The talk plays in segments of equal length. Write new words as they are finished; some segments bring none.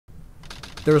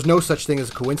There is no such thing as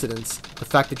a coincidence. The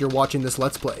fact that you're watching this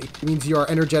Let's Play means you are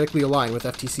energetically aligned with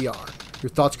FTCR. Your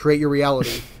thoughts create your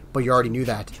reality, but you already knew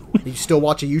that. You still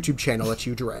watch a YouTube channel that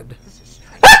you dread.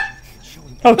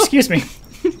 Oh, excuse me.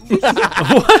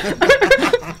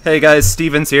 Hey guys,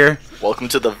 Steven's here. Welcome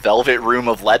to the Velvet Room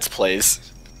of Let's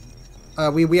Plays.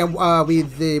 We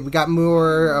got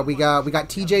more. We got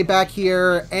TJ back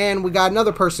here, and we got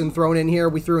another person thrown in here.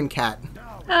 We threw in Kat.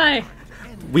 Hi.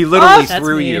 We literally That's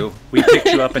threw me. you. We picked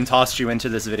you up and tossed you into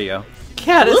this video.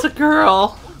 Cat is a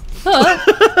girl. We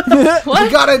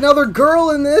got another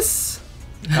girl in this.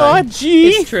 Oh, gee.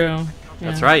 It's true. Yeah.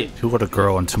 That's right. Who would a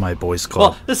girl into my boys'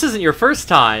 club? Well, this isn't your first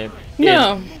time.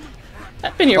 No.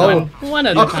 I've been here one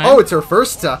other time. Oh, it's her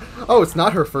first time. Oh, it's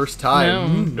not her first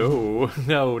time. No.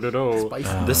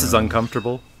 Spicy. This is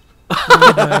uncomfortable.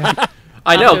 I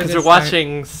know, to a because good we're start.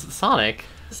 watching Sonic.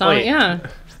 Sonic, Wait. yeah.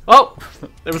 Oh,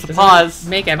 there was a Does pause. that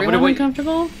make I'm everyone gonna wait.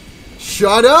 uncomfortable?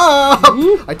 Shut up!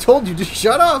 I told you to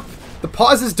shut up. The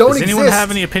pauses don't Does exist. anyone have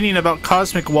any opinion about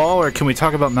Cosmic Wall, or can we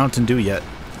talk about Mountain Dew yet?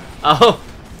 Oh,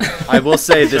 I will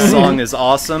say this song is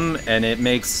awesome, and it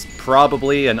makes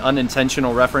probably an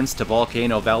unintentional reference to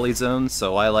Volcano Valley Zone,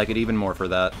 so I like it even more for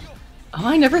that. Oh,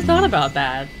 I never thought about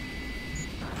that.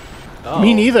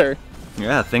 Me neither.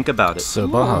 Yeah, think about it. So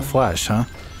Baja Flash, huh?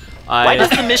 Why does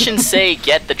the mission say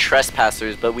get the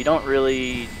trespassers, but we don't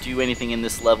really do anything in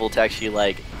this level to actually,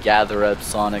 like, gather up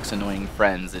Sonic's annoying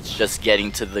friends? It's just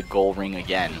getting to the goal ring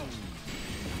again.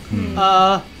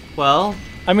 well,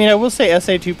 I mean, I will say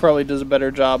SA2 probably does a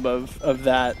better job of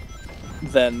that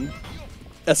than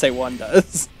SA1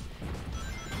 does.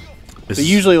 But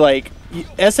usually, like,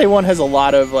 SA1 has a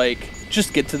lot of, like,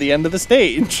 just get to the end of the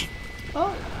stage.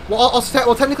 Well,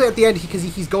 technically at the end, because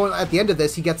he's going at the end of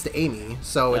this, he gets to Amy.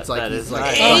 So it's like that he's is like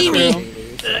right. Amy!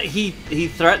 He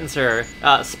threatens her,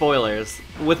 spoilers,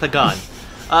 with a gun.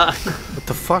 What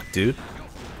the fuck, dude?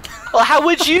 Well, how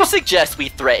would you suggest we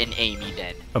threaten Amy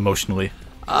then? Emotionally.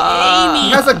 He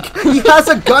has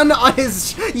a gun on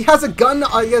his. He has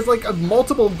like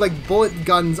multiple like bullet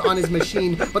guns on his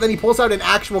machine, but then he pulls out an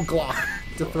actual Glock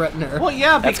to threaten her. Well,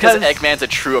 yeah, That's because because Eggman's a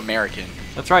true American.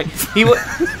 That's right.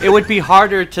 It would be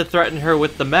harder to threaten her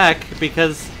with the mech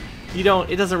because it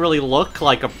doesn't really look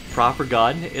like a proper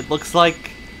gun. It looks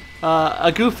like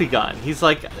a goofy gun. He's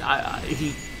like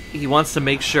he wants to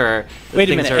make sure that Wait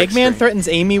a things minute, are Eggman extreme. threatens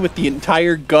Amy with the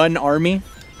entire gun army?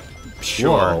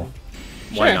 Sure.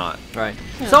 Why Sure. not? Right.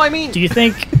 So I mean, Do you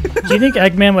think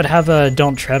Eggman would have a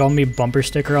 "Don't Tread on Me" bumper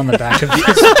sticker on the back of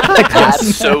his?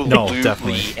 Absolutely. No,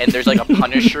 definitely. And there's like a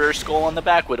Punisher skull on the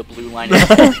back with a blue line.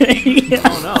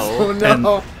 oh no. Oh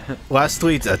no!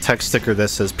 Lastly, a text sticker that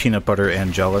says peanut butter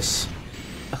and jealous.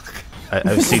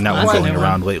 I've seen that one What? going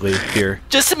around lately here.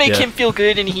 Just to make Yeah. him feel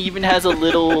good, and he even has a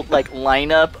little like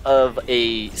lineup of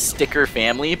a sticker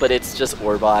family, but it's just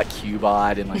Orbot,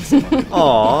 Cubot, and like some other.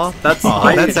 Aw, that's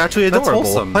That's actually That's adorable.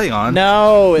 wholesome. Hang on.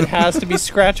 No, it has to be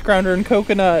Scratch Grounder and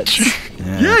Coconut.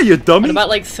 Yeah, you dummy. What about,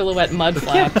 like, silhouette mud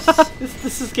flaps?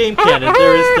 This is game canon.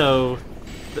 There is no.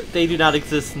 They do not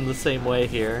exist in the same way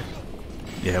here.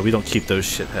 Yeah, we don't keep those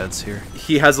shitheads here.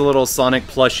 He has a little Sonic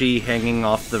plushie hanging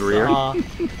off the rear.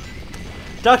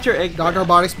 Dr. Egg. Dr.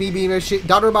 Robotics BB machine.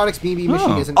 Dr. Robotics BB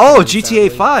machine isn't. Oh, canon, GTA sadly.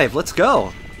 5. Let's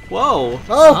go. Whoa.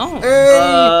 Oh,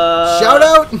 hey! Shout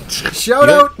out! Shout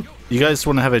out! You guys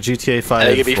want to have a GTA 5 I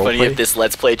think it'd be funny roleplay? if this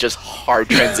Let's Play just hard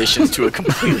transitions to a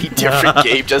completely different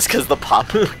game just because the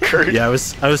pop-up occurred. Yeah, I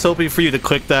was hoping for you to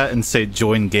click that and say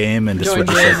join game, and this Join would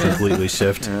just game, like, yeah. completely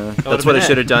shift. That's what I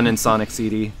should have done in Sonic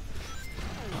CD.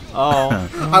 Oh.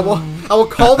 I will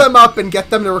call them up and get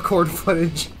them to record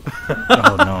footage.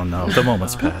 Oh no, the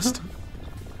moment's passed.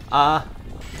 I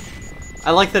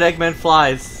like that Eggman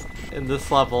flies in this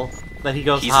level. That he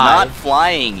goes He's high. not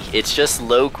flying, it's just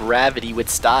low gravity with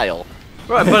style.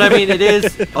 Right, but I mean it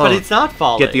is. But it's not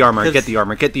falling. Get the armor, 'cause- get the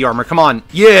armor, get the armor. Come on.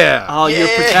 Yeah! Oh, you're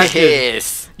protected.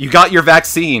 Yes! You got your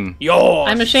vaccine.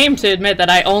 I'm ashamed to admit that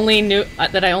I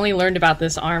only learned about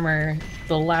this armor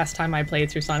the last time I played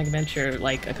through Sonic Adventure,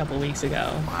 like a couple weeks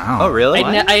ago. Wow. Oh, really?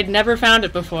 I had never found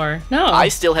it before. No. I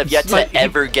still have yet But to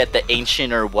ever get the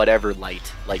ancient or whatever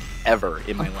light, like, ever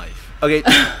in my life. Okay,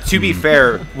 to be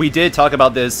fair, we did talk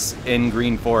about this in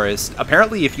Green Forest.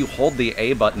 Apparently, if you hold the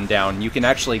A button down, you can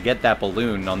actually get that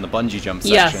balloon on the bungee jump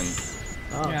section. Yes.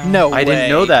 Oh. No I didn't way.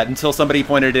 know that until somebody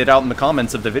pointed it out in the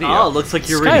comments of the video. Oh, it looks like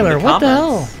you're reading Skyler, the what the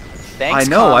comments. hell? Thanks, I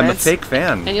know, I'm a comments. fake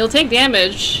fan. And you'll take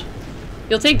damage.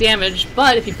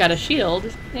 But if you've got a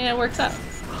shield, yeah, it works out.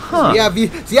 Huh. Yeah,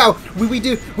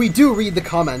 we do read the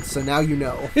comments, so now you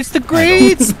know. It's the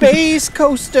Great Space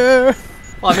Coaster.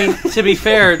 Well, I mean, to be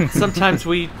fair, sometimes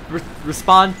we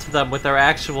respond to them with our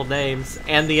actual names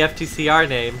and the FTCR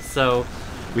name, so...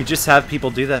 We just have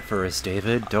people do that for us,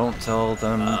 David. Don't tell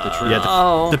them the truth.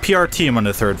 Yeah, the PR team on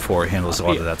the third floor handles a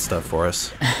lot of that stuff for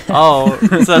us. Oh,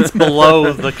 so that's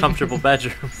below the comfortable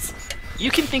bedrooms.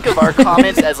 You can think of our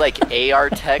comments as like AR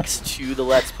text to the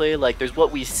Let's Play. Like, there's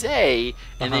what we say,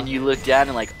 and then you look down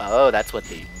and like, oh, that's what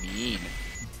they mean.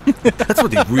 That's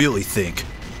what they really think.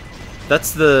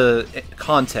 That's the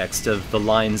context of the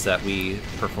lines that we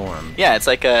perform. Yeah, it's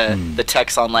like the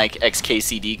text on like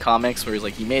XKCD comics where he's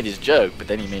like, he made his joke, but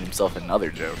then he made himself another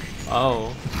joke.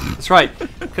 Oh, that's right.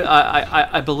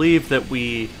 I believe that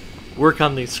we work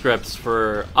on these scripts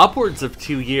for upwards of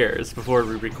 2 years before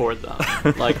we record them.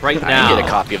 Like right now. I can get a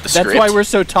copy of the script. That's why we're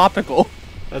so topical.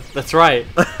 That's right.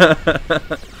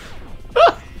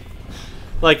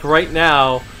 Like right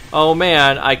now, oh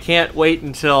man, I can't wait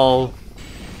until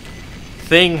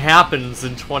thing happens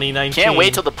in 2019. Can't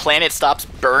wait till the planet stops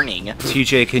burning.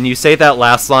 TJ, can you say that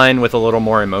last line with a little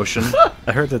more emotion?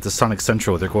 I heard that the Sonic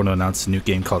Central, they're going to announce a new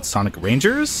game called Sonic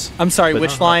Rangers. I'm sorry,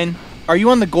 which line? Are you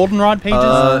on the Goldenrod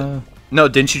pages? No,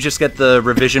 didn't you just get the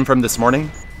revision from this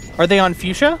morning? Are they on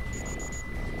Fuchsia?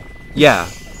 Yeah.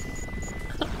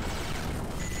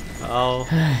 Oh,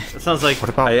 it sounds like... What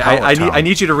about I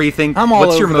need you to rethink I'm all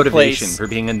what's your over the motivation place. for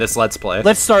being in this Let's Play.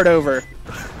 Let's start over.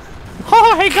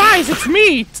 Oh, hey guys, it's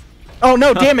me! Oh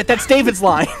no, damn it, that's David's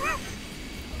line.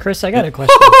 Chris, I got a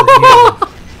question for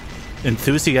you.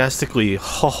 Enthusiastically,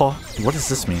 haha. What does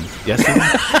this mean? Yes?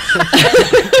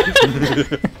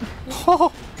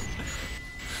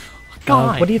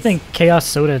 What do you think Chaos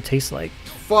Soda tastes like?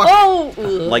 Fuck. Oh!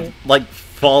 like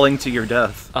falling to your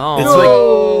death.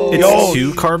 Oh. It's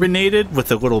too carbonated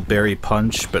with a little berry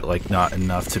punch, but like not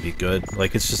enough to be good.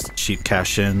 Like it's just cheap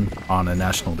cash in on a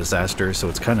national disaster, so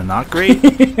it's kind of not great,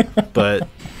 but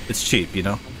it's cheap, you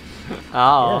know?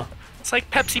 Oh. It's like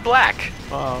Pepsi Black.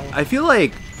 Wow. I feel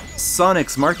like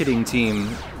Sonic's marketing team,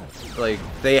 like,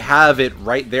 they have it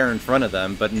right there in front of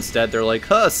them, but instead they're like,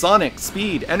 Sonic,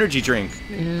 speed, energy drink,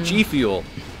 G Fuel.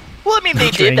 Well, I mean, they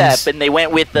did that, but they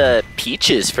went with the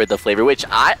peaches for the flavor, which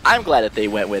I'm glad that they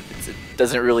went with. It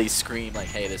doesn't really scream like,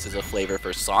 hey, this is a flavor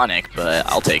for Sonic, but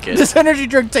I'll take it. This energy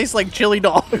drink tastes like chili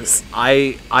dogs.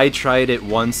 I tried it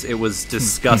once. It was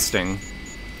disgusting.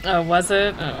 Oh, was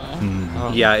it?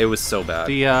 Oh, Yeah, it was so bad.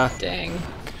 dang.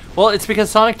 Well, it's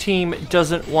because Sonic Team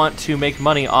doesn't want to make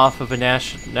money off of a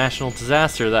national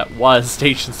disaster that was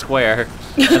Station Square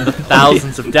and the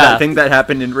thousands of That deaths. thing that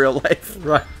happened in real life.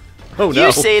 Right. Oh no.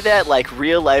 You say that like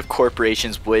real-life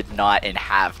corporations would not and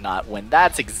have not, when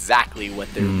that's exactly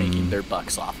what they're making their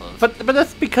bucks off of. But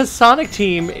that's because Sonic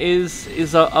Team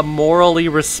is a morally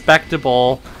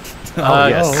respectable.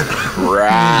 yes.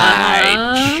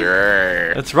 Right,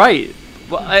 sure. That's right.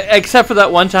 Well, except for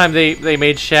that one time they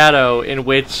made Shadow, in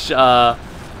which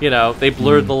they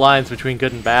blurred the lines between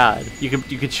good and bad. You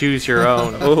could choose your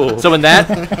own. So in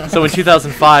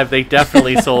 2005 they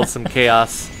definitely sold some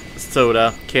Chaos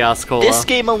Soda, Chaos Cola. This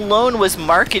game alone was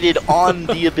marketed on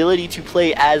the ability to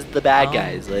play as the bad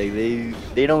guys. Like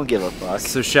they don't give a fuck.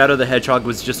 So Shadow the Hedgehog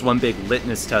was just one big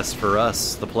litmus test for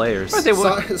us, the players.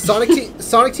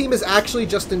 Sonic Team is actually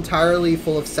just entirely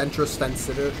full of centrist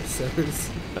fence-sitters.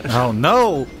 Oh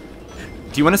no!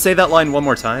 Do you want to say that line one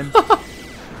more time?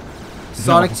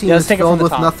 Sonic Team Yeah, is let's take it from filled the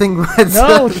with top. nothing but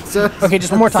No. Okay,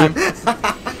 just one more time.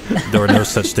 There are no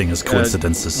such thing as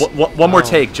coincidences. One more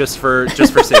take, just for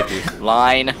safety.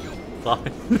 Line.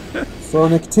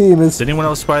 Sonic Team is... Did anyone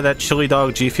else buy that chili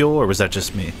dog G Fuel, or was that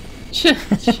just me?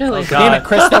 Chili. Damn it,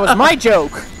 Chris, that was my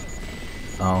joke.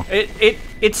 Oh.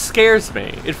 It scares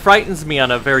me. It frightens me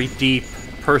on a very deep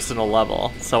personal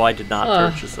level, so I did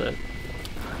not purchase it.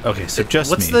 Okay, so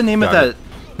just What's me. the name of Got that?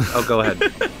 Oh, go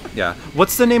ahead. Yeah.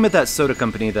 What's the name of that soda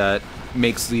company that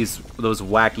makes those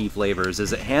wacky flavors?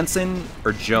 Is it Hanson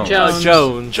or Jones?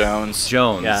 Jones.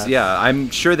 Jones. Yeah, I'm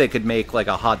sure they could make like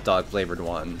a hot dog flavored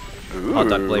one. Hot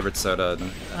dog flavored soda.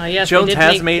 Yes, Jones they did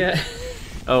has make, made.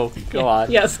 Oh, go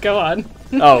on. Yes, go on.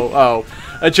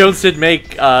 Jones did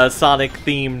make Sonic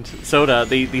themed soda,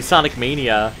 the Sonic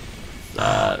Mania.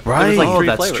 Right. There was, like, Oh, 3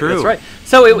 that's flavors. true. That's right.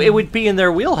 So it would be in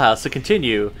their wheelhouse to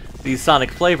continue these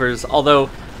Sonic flavors, although.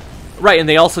 Right, and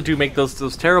they also do make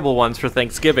those terrible ones for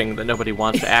Thanksgiving that nobody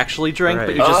wants to actually drink, Right.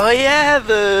 but you just Oh yeah,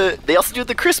 they also do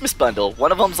the Christmas bundle.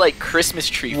 One of them's like Christmas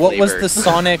tree What flavor. was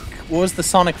the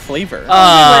Sonic flavor?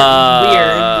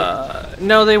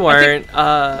 No, they weren't.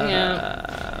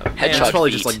 Hedgehog It's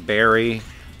probably feet. just like berry.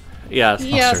 Yes.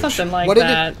 Yeah, search. something like What did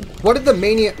that. what did the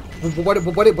Mania what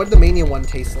did the Mania one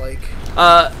taste like?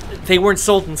 They weren't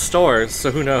sold in stores, so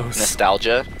who knows?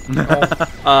 Nostalgia. There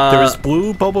was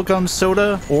blue bubblegum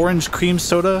soda, orange cream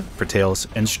soda for Tails,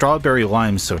 and strawberry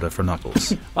lime soda for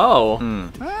Knuckles. Oh.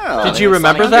 Oh, Did you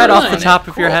remember Sonic that Number off the one. top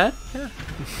of your Cool. head?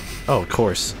 Oh, of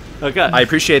course. Okay. I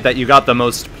appreciate that you got the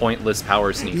most pointless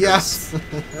power sneakers. Yes.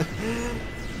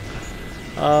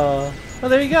 Well,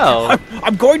 there you go.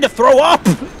 I'm going to throw up.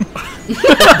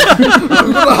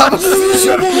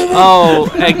 Oh,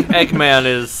 Eggman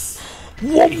is.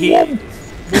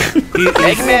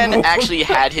 Eggman actually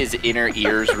had his inner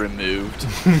ears removed.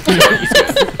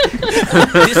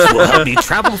 This will help me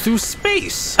travel through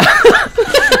space.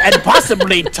 And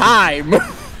possibly time.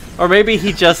 Or maybe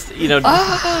he just,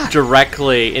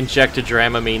 directly injected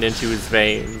Dramamine into his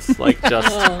veins, like just.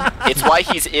 It's why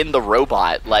he's in the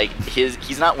robot. Like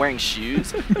he's not wearing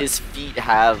shoes. His feet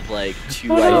have like two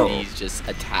IVs just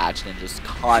attached and just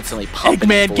constantly pumping.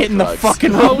 Eggman, full get of in the drugs.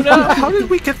 fucking road. How did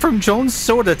we get from Jones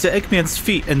soda to Eggman's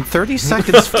feet in 30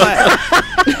 seconds flat?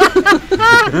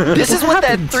 This is what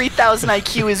that 3,000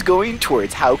 IQ is going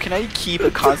towards. How can I keep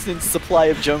a constant supply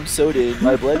of Jones soda in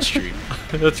my bloodstream?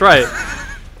 That's right.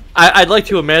 I'd like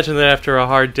to imagine that after a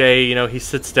hard day, he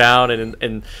sits down and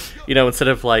instead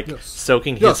of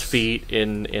soaking his feet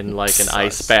in like an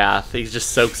ice bath, he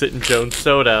just soaks it in Jones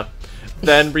soda,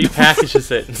 then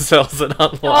repackages it and sells it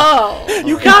online. Oh,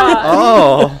 You got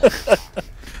it. Oh.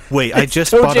 Wait, I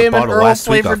just Toe bought a Jam and bottle Earl last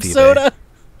week off flavored eBay. soda.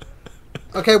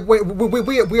 Okay,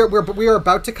 we are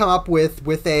about to come up with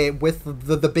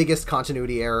the biggest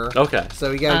continuity error. Okay.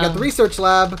 So we got the research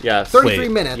lab. Yes. 33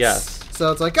 Wait. minutes. Yes. So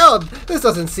it's like, oh, this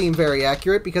doesn't seem very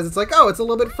accurate because it's like, oh, it's a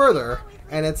little bit further,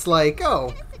 and it's like,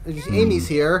 oh, Amy's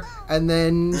here, and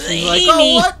then she's like,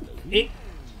 oh, what?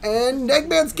 And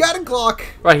Eggman's got a Glock.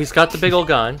 Right, he's got the big old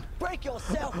gun. Wait,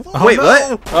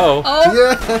 what? Oh.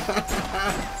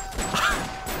 Yeah.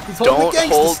 He's holding Don't the gangsta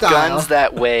hold style. guns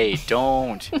that way.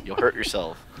 Don't. You'll hurt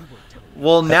yourself.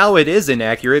 Well, now it is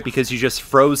inaccurate because you just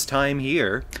froze time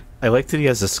here. I like that he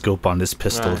has a scope on this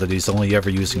pistol that he's only ever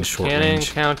using short Cannon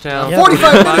range. countdown. Yeah.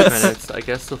 45 minutes. I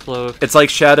guess the flow of. It's like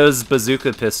Shadow's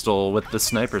bazooka pistol with the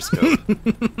sniper scope.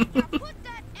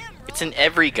 It's in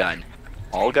every gun.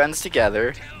 All guns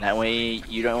together. That way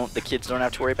the kids don't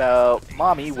have to worry about,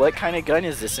 Mommy, what kind of gun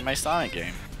is this in my Sonic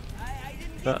game?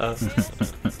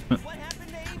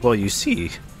 Well, you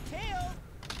see,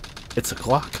 it's a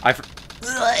Glock. I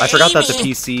forgot that the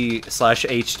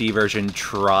PC/HD version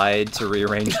tried to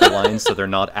rearrange the lines so they're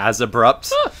not as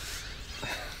abrupt.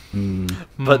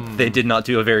 But they did not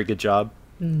do a very good job.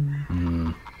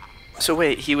 So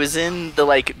wait, he was in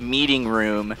the meeting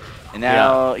room, and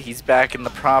now he's back in the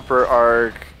proper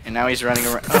arc, and now he's running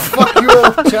around. Oh. Fuck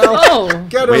you, Chow. Oh,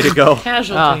 Get Way him. to go.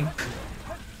 casualty.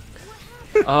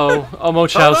 Oh,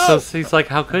 Omochao says he's like,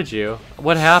 how could you?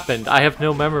 What happened? I have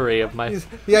no memory of my. He's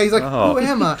like, Oh. who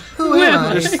am I? Who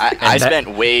am I? I spent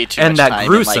way too and much that time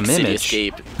gruesome in City image.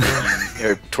 Escape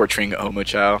or torturing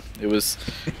Omochao. It was,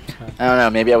 I don't know,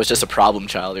 maybe I was just a problem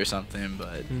child or something,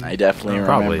 but I definitely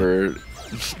Probably. remember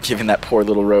giving that poor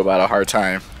little robot a hard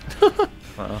time.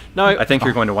 No, I think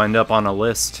you're going to wind up on a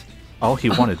list. All he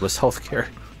wanted was healthcare.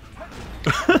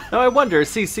 No, I wonder.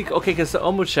 See, okay, because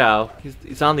Omochao,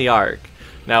 he's on the arc.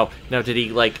 Now, did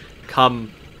he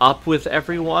come up with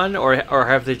everyone, or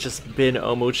have they just been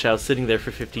Omochao sitting there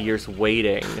for 50 years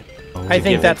waiting? I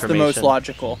think give that's the most information.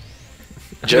 logical.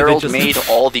 Gerald just- made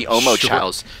all the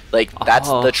Omochaos. That's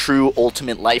Oh. the true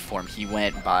ultimate life form. He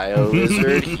went Bio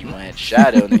Lizard, he went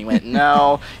Shadow, and then he went,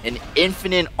 no, an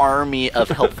infinite army of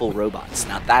helpful robots.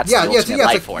 Now that's the ultimate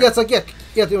life form.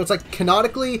 it's like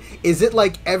canonically, is it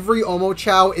like every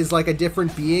Omochao is like a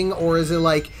different being, or is it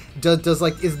like do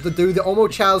the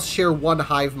Omochaos share one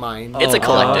hive mind? It's a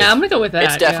collective. Yeah, I'm gonna go with that.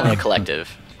 It's definitely a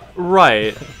collective.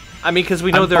 Right. I mean, because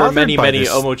we know I'm there are bothered many by this.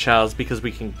 Omochaos because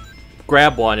we can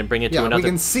grab one and bring it to Yeah, another. we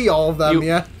can see all of them.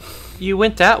 You- You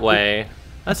went that way.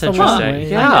 That's That's the long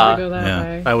interesting. way. I Yeah. never go that Yeah,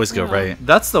 way. I always go Yeah. right.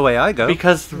 That's the way I go.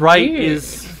 Because right Weird.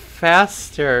 is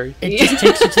faster. It just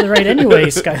takes you to the right anyway,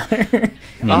 Skyler.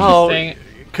 Oh, Interesting.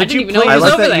 I could didn't you even know please? he I was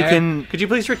like over that there. you can. Could you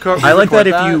please record? I like that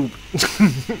record if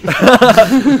you.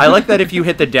 I like that if you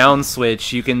hit the down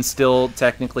switch, you can still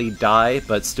technically die,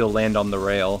 but still land on the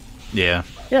rail. Yeah.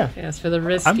 Yeah. Yes, for the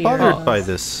riskier. I'm bothered by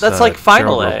this. That's like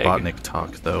Final Gerald Egg. Robotnik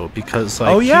talk, though, because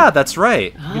Oh yeah, that's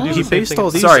right. he based all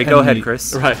these. Sorry, go ahead, enemy-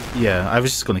 Chris. Right. Yeah, I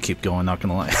was just gonna keep going. Not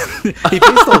gonna lie. He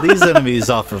based all these enemies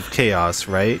off of Chaos,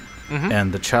 right?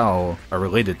 And the Chow are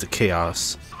related to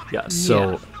Chaos. Yes.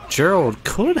 So Gerald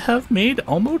could have made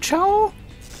Omochao.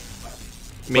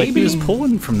 Like he Maybe. was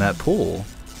pulling from that pool.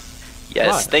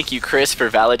 Yes, Right. thank you, Chris, for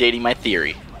validating my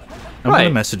theory. I'm Right.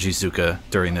 gonna message Izuka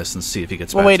during this and see if he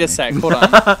gets Well, back wait to a me. sec. Hold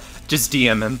on. Just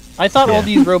DM him. I thought all Yeah.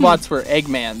 these robots were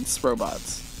Eggman's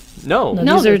robots. No. No,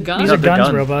 No, these they're are guns. these No, are they're guns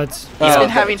guns. robots. He's Oh, been okay,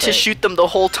 having to right. shoot them the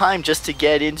whole time just to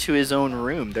get into his own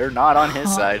room. They're not on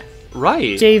his side.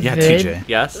 Right. David, Yeah, TJ.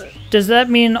 Yes. does that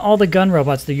mean all the gun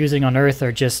robots they're using on Earth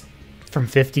are just from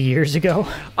 50 years ago?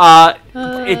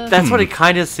 That's what it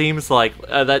kind of seems like.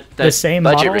 That The same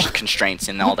Budget model? constraints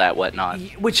and all that whatnot.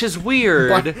 which is weird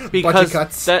Budget because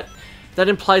cuts. that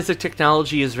implies that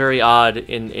technology is very odd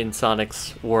in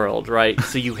Sonic's world, right?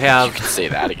 So you have Say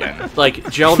that again. like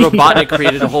Gerald Robotnik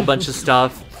created a whole bunch of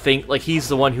stuff. Like he's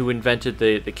the one who invented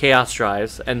the chaos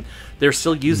drives, and they're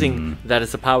still using that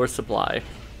as a power supply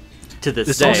to this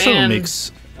This day. also Man.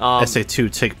 makes Um, SA2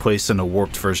 take place in a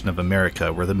warped version of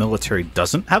America where the military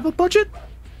doesn't have a budget.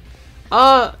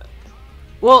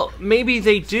 Well, maybe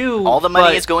they do. All the money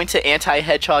but- is going to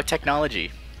anti-hedgehog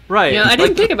technology. right. Yeah, I didn't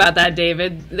like- think about that,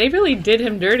 David. They really did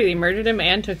him dirty. They murdered him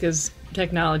and took his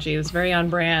technology. It's very on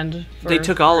brand. They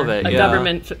took all of it, A yeah.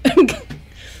 government.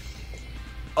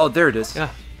 Oh, there it is. Yeah.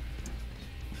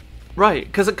 Right,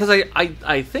 because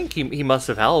I think he must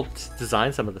have helped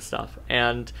design some of the stuff,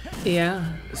 and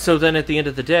yeah. so then at the end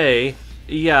of the day,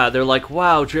 yeah, they're like,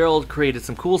 wow, Gerald created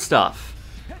some cool stuff.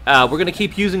 We're gonna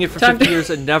keep using it for Time 50 to- years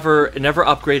and never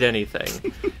upgrade anything.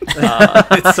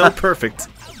 It's so perfect.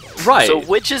 Right. So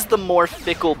which is the more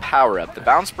fickle power-up, the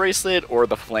bounce bracelet or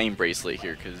the flame bracelet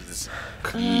here? Because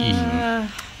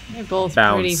They're both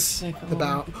Bounce. pretty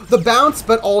fickle. The bounce,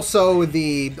 but also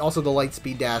the light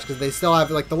speed dash, because they still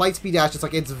have like the light speed dash. It's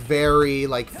like it's very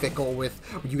like fickle with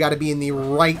you got to be in the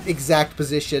right exact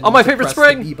position. Oh, my to favorite press the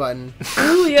spring! B button.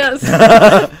 Ooh, yes.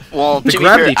 well, to be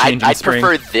gravity fair, changing I spring.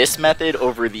 prefer this method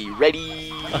over the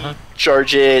ready,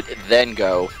 charge it, then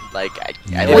go. Like I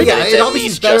Well, like yeah, that it's it at obviously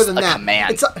is least better just than a that.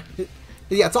 command.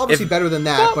 It's obviously better than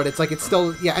that, but it's like it's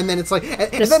still and then it's like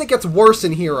and then it gets worse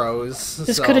in Heroes.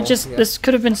 This so, could have just yeah. this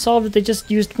could have been solved if they just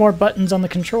used more buttons on the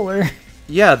controller.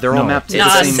 Yeah, they're all No. mapped to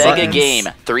It's the a same Sega buttons. game.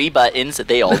 3 buttons,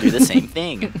 they all do the same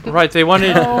thing. Right, they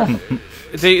wanted.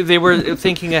 They were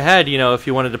thinking ahead, you know, if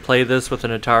you wanted to play this with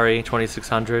an Atari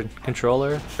 2600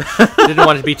 controller, they didn't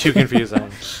want it to be too confusing.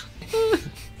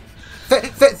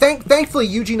 Thankfully,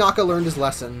 Yuji Naka learned his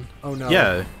lesson. Oh no.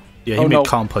 Yeah, he Oh, made no.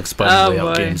 complex button Oh,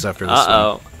 layout boy. games after this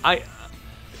Uh-oh.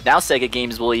 Now Sega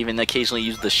games will even occasionally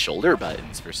use the shoulder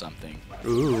buttons for something.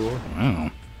 Ooh.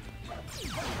 one.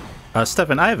 Oh.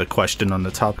 Stefan, I have a question on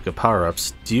the topic of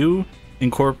power-ups. Do you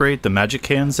incorporate the magic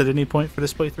cans at any point for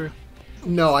this playthrough?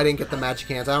 No, I didn't get the magic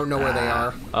hands. I don't know where they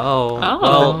are. Oh. Oh.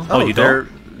 Well, Oh, you they're-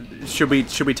 Should we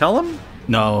tell him?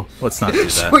 No, let's not do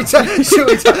Should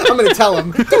that. we I'm gonna tell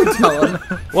him. Don't tell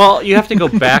him. well, you have to go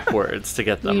backwards to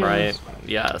get them, Yes. right?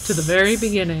 Yes. To the very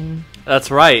beginning. That's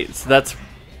right. So that's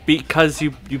because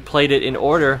you played it in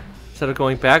order instead of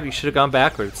going back. You should have gone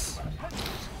backwards.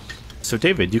 So,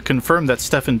 David, you confirmed that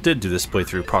Stefan did do this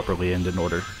playthrough properly and in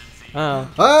order. Oh.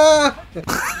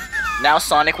 Now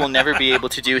Sonic will never be able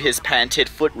to do his patented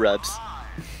foot rubs.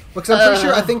 Because I'm pretty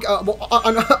sure I think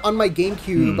on my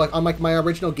GameCube, like on my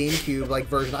original GameCube like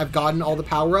version, I've gotten all the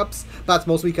power-ups. That's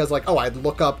mostly because like I'd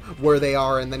look up where they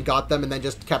are and then got them and then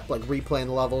just kept like replaying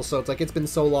the levels. So it's like it's been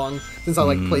so long since I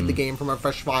like played the game from a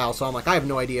fresh file. So I'm like I have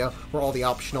no idea where all the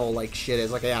optional like shit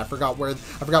is. Like yeah, I forgot where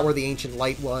the ancient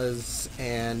light was,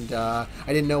 and I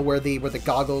didn't know where the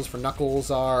goggles for Knuckles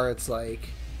are. It's like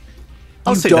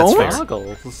I'll You say don't? that's fair.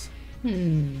 Goggles.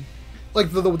 like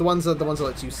the ones that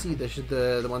lets you see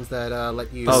the ones that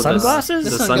let you Oh, Sunglasses?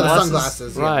 The Yeah, the sunglasses.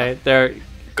 sunglasses. Yeah. Right. They're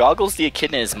Goggles the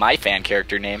Echidna is my fan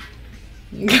character name.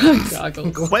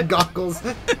 Goggles. Goggles.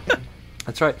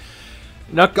 that's right.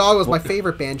 Knuck- Goggles, my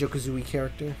favorite Banjo-Kazooie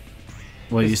character.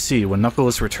 Well, you see, when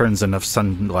Knuckles returns enough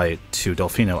sunlight to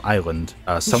Delfino Island,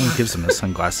 someone gives him the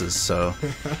sunglasses, so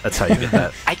that's how you get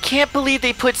that. I can't believe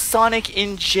they put Sonic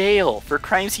in jail for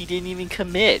crimes he didn't even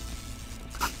commit.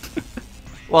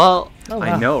 Well,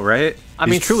 I know, right? I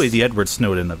He's mean, truly the Edward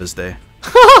Snowden of his day.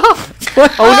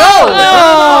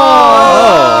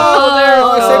 Oh, there!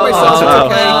 I saved myself. Oh,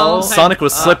 It's okay. no. Sonic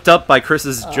was slipped up by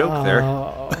Chris's joke there.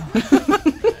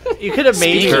 you could have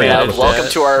made Speaking it. of, welcome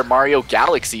to our Mario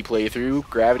Galaxy playthrough,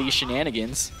 Gravity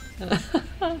Shenanigans.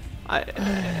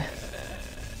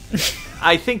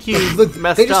 I think you Look,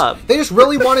 messed up. They just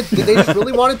really wanted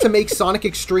to make Sonic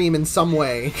Extreme in some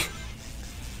way.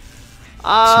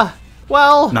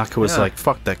 Well, Naka was like,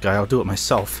 "Fuck that guy, I'll do it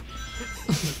myself."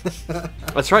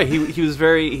 that's right. He was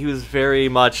very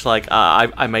much like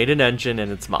I made an engine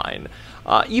and it's mine.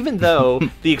 Even though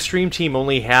the Extreme team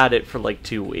only had it for like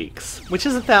 2 weeks, which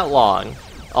isn't that long,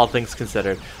 all things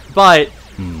considered. But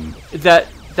that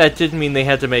that did mean they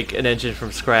had to make an engine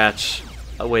from scratch,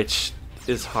 which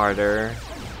is harder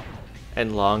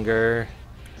and longer,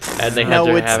 and they had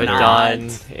to have it done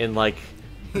in like.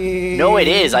 No, it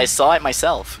is. I saw it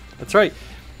myself. That's right.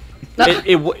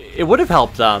 It would have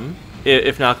helped them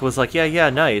if Naka was like, yeah,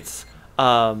 Knights.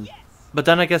 But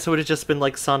then I guess it would have just been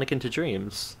like Sonic into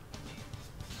Dreams.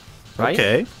 Right?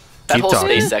 Okay. That Keep whole talking.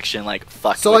 space section like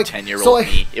fucked So, with like- 10-year-old so, like-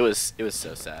 me. It was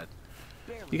so sad.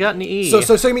 You got an E. So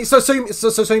you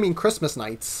mean Christmas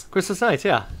Nights? Christmas Nights,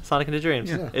 yeah. Sonic into Dreams.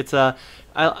 Yeah. It's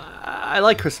I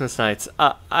like Christmas Nights.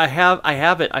 I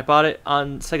have it. I bought it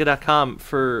on Sega.com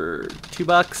for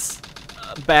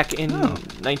 $2 back in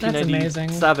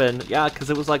 1997. Yeah, because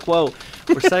it was like, whoa,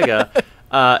 for Sega.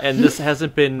 And this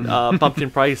hasn't been bumped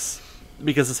in price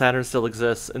because the Saturn still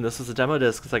exists. And this was a demo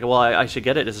disc. It's like, well, I should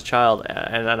get it as a child.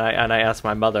 And I asked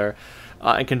my mother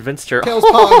and convinced her. Tails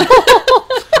Pog.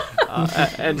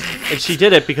 And she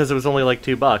did it because it was only like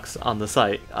 $2 on the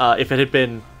site. If it had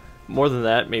been more than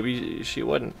that, maybe she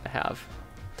wouldn't have.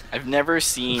 I've never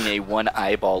seen a one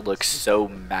eyeball look so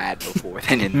mad before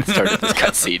than in the start of this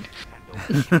cutscene.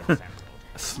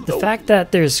 The fact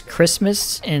that there's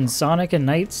Christmas in Sonic and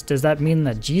Knights, does that mean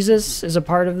that Jesus is a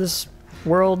part of this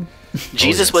world?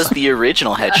 Jesus was the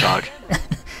original hedgehog.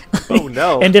 Oh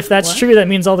no! And if that's true, that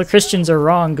means all the Christians are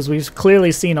wrong because we've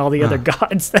clearly seen all the other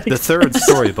gods that The third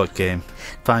storybook game,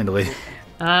 finally.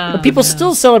 But people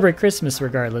still celebrate Christmas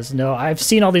regardless. No, I've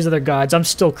seen all these other gods. I'm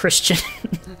still Christian.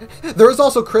 There is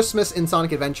also Christmas in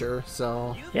Sonic Adventure,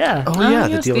 so Yeah. Oh yeah,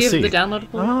 yes, the DLC. The downloadable.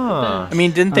 Ah. I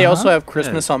mean, didn't they also have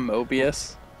Christmas on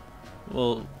Mobius?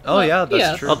 Well, yeah, that's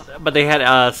yeah. true. Well, but they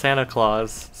had Santa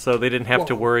Claus, so they didn't have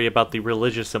to worry about the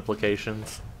religious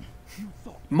implications.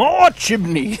 More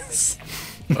chimneys.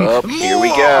 Oh, here we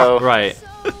go. Right.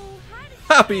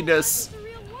 Happiness.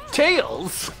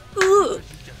 Tails. Way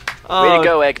to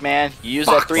go, Eggman. You used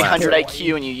that 300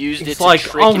 IQ and you used it to like,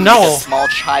 trick oh and no. make a small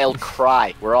child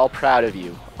cry. We're all proud of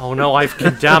you. Oh no, I've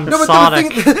condemned no. But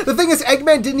Sonic. the thing is,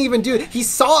 Eggman didn't even do it. He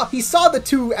saw the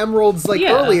 2 emeralds like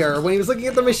Yeah. earlier when he was looking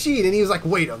at the machine, and he was like,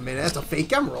 "Wait a minute, that's a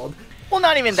fake emerald." Well,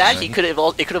 not even that. It could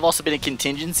have also been a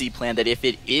contingency plan that if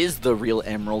it is the real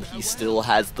emerald, he still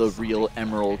has the real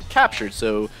emerald captured.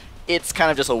 So it's kind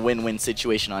of just a win-win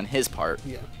situation on his part.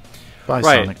 Yeah. Bye,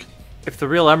 Right. Sonic. If the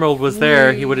real emerald was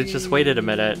there, he would have just waited a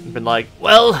minute and been like,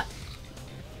 well,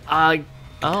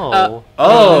 Oh.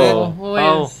 Wait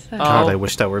a second. God, I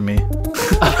wish that were me.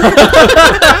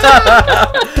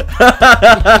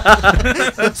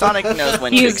 Sonic knows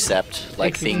when to He's- accept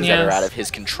like things that are yes. out of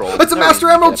his control. It's a No, Master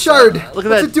he Emerald gets shard. that. Look at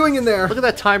What's that. it doing in there? Look at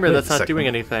that timer Wait that's a not second. doing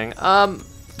anything. I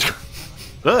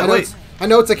know, I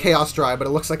know it's a Chaos Drive, but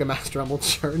it looks like a Master Emerald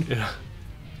shard.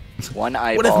 One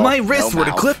eyeball. What if my wrist no were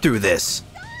to mouth. clip through this?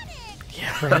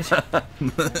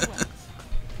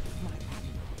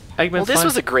 Eggman's Well, this fine.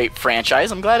 was a great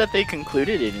franchise. I'm glad that they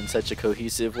concluded it in such a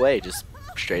cohesive way. Just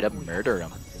straight up murder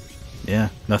him. Yeah,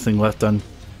 nothing left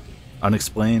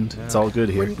unexplained. It's all good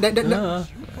here.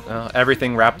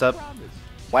 Everything wrapped up.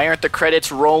 Why aren't the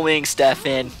credits rolling,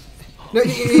 Stefan? No,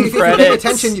 if you're paying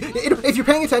attention, if you're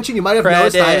paying attention, you might have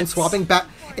noticed I am swapping back.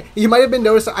 You might have been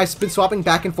noticed I've been swapping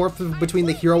back and forth between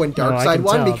the hero and dark I side can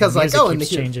one tell. because The like music in the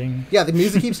keeps changing. Yeah, the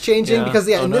music keeps changing Yeah. because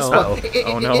Oh, in this no. one,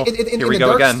 Oh, no. in Here we the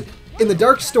go dark, again. In the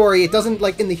dark story, it doesn't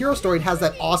like in the hero story. It has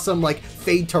that awesome like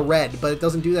fade to red, but it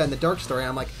doesn't do that in the dark story. And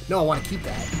I'm like, no, I want to keep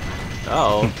that.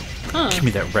 Oh. Give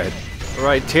me that red.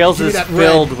 Right, Tails Give me is that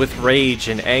filled red. with rage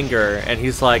and anger, and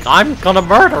he's like, I'm gonna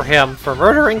murder him for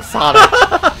murdering Sonic.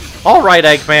 Alright,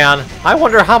 Eggman, I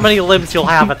wonder how many limbs you'll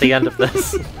have at the end of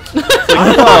this.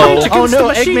 Oh no,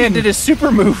 Eggman did his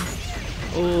super move.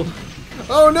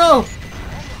 Oh no!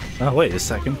 Oh, wait a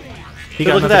second. He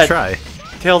But got look at another that. try.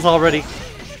 Tails already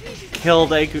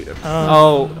killed Egg.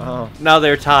 Now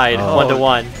they're tied,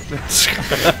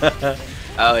 1-1.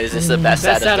 Oh, is this the best,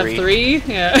 Best out of 3?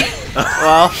 Yeah.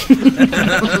 Well,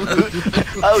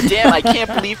 Oh damn! I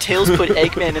can't believe Tails put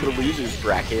Eggman in the losers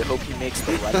bracket. Hope he makes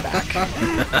the run back.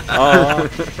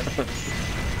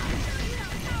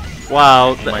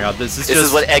 wow. Oh my god, this is This just...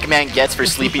 is what Eggman gets for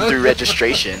sleeping through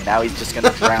registration. Now he's just gonna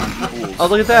drown pools. Oh,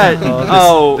 look at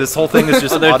that. This whole thing is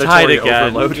just they're tied auditory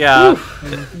again. overload. Yeah,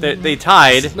 they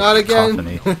tied. Not again.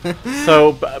 Cacophony.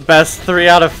 So best 3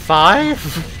 out of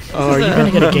 5. Oh, are you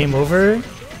gonna get a game over?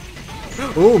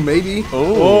 Oh, maybe.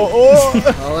 Oh.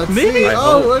 Let's see.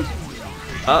 Oh, what?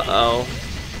 Uh-oh.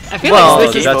 I feel Well, like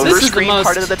Is this the is, over this is the screen most.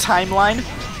 part of the timeline?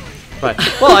 Right.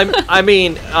 Well, I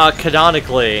mean,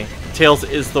 canonically, Tails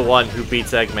is the one who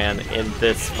beats Eggman in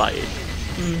this fight.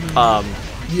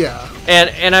 Yeah.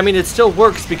 And I mean, it still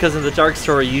works because in the Dark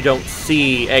Story, you don't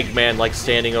see Eggman like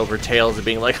standing over Tails and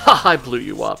being like, "Ha! I blew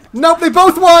you up." Nope, they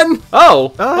both won.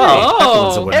 Oh,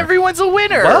 Everyone's a winner. Everyone's a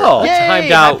winner. Well, Yay,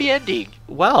 timed out. happy ending.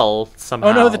 well, somehow.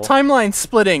 Oh no, the timeline's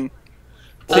splitting.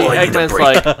 See, Eggman's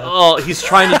like, oh, he's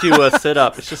trying to do a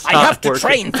sit-up. It's just not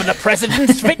working. for the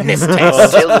president's fitness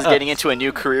test. Tails is getting into a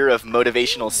new career of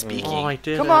motivational speaking. Oh, I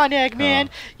did Come it. on, Eggman.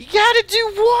 You gotta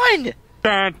do one.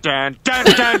 Dun, dun, dun,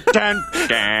 dun, dun,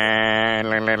 dun.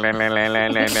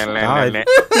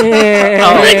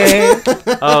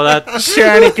 Oh, that.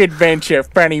 Sonic Adventure,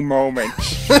 funny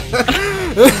moments.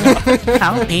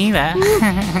 I'll be that.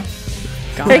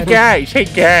 Hey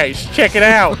guys, check it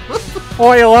out.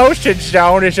 Oil Ocean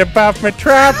Zone is above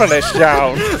Metropolis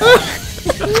Zone.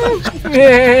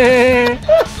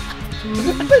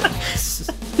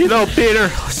 You know, Peter,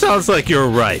 sounds like you're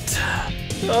right.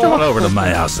 Come on over to my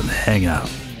house and hang out.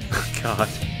 God.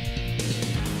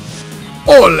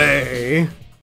 Ole.